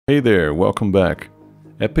Hey there, welcome back.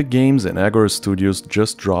 Epic Games and Agora Studios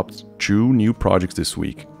just dropped 2 new projects this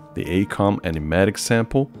week, the A-Com Animatic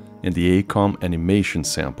Sample and the A-Com Animation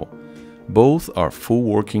Sample. Both are full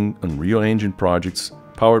working Unreal Engine projects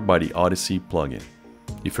powered by the Odyssey plugin.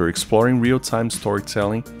 If you're exploring real-time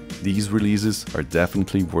storytelling, these releases are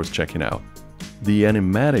definitely worth checking out. The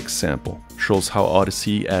Animatic Sample shows how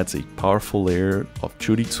Odyssey adds a powerful layer of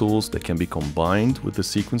 2D tools that can be combined with the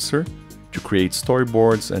sequencer to create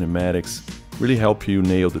storyboards, animatics, really help you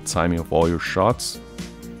nail the timing of all your shots.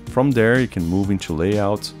 From there, you can move into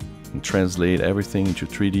layout and translate everything into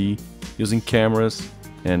 3D using cameras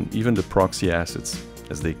and even the proxy assets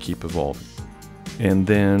as they keep evolving. And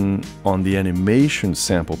then on the Animation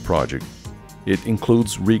Sample project, it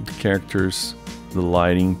includes rigged characters, the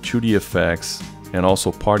lighting, 2D effects, and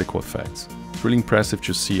also particle effects. It's really impressive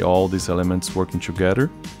to see all these elements working together.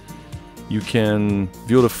 You can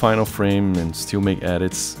view the final frame and still make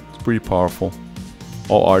edits. It's pretty powerful.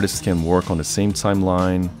 All artists can work on the same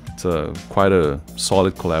timeline. It's quite a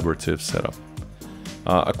solid collaborative setup.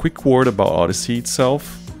 A quick word about Odyssey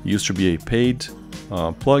itself. It used to be a paid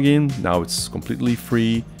plugin. Now it's completely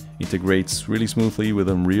free, integrates really smoothly with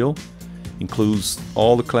Unreal, includes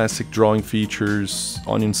all the classic drawing features,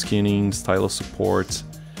 onion skinning, stylus support,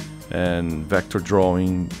 and vector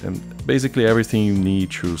drawing, and basically everything you need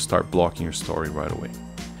to start blocking your story right away.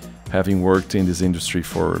 Having worked in this industry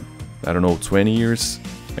for, 20 years,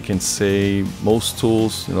 I can say most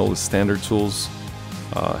tools, the standard tools,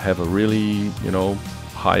 have a really,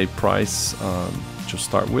 high price to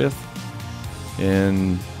start with.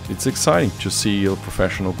 And it's exciting to see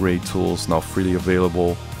professional grade tools now freely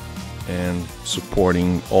available and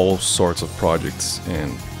supporting all sorts of projects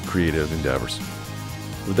and creative endeavors.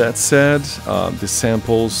 With that said, the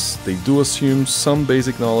samples, they do assume some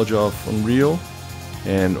basic knowledge of Unreal,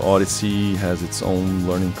 and Odyssey has its own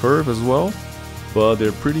learning curve as well, but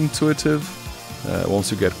they're pretty intuitive.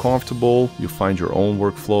 Once you get comfortable, you find your own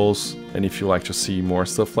workflows, and if you like to see more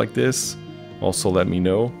stuff like this, also let me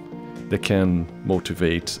know. That can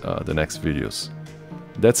motivate the next videos.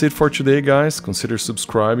 That's it for today, guys. Consider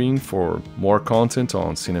subscribing for more content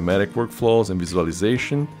on cinematic workflows and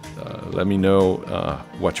visualization. Let me know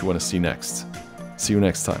what you want to see next. See you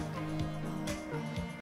next time.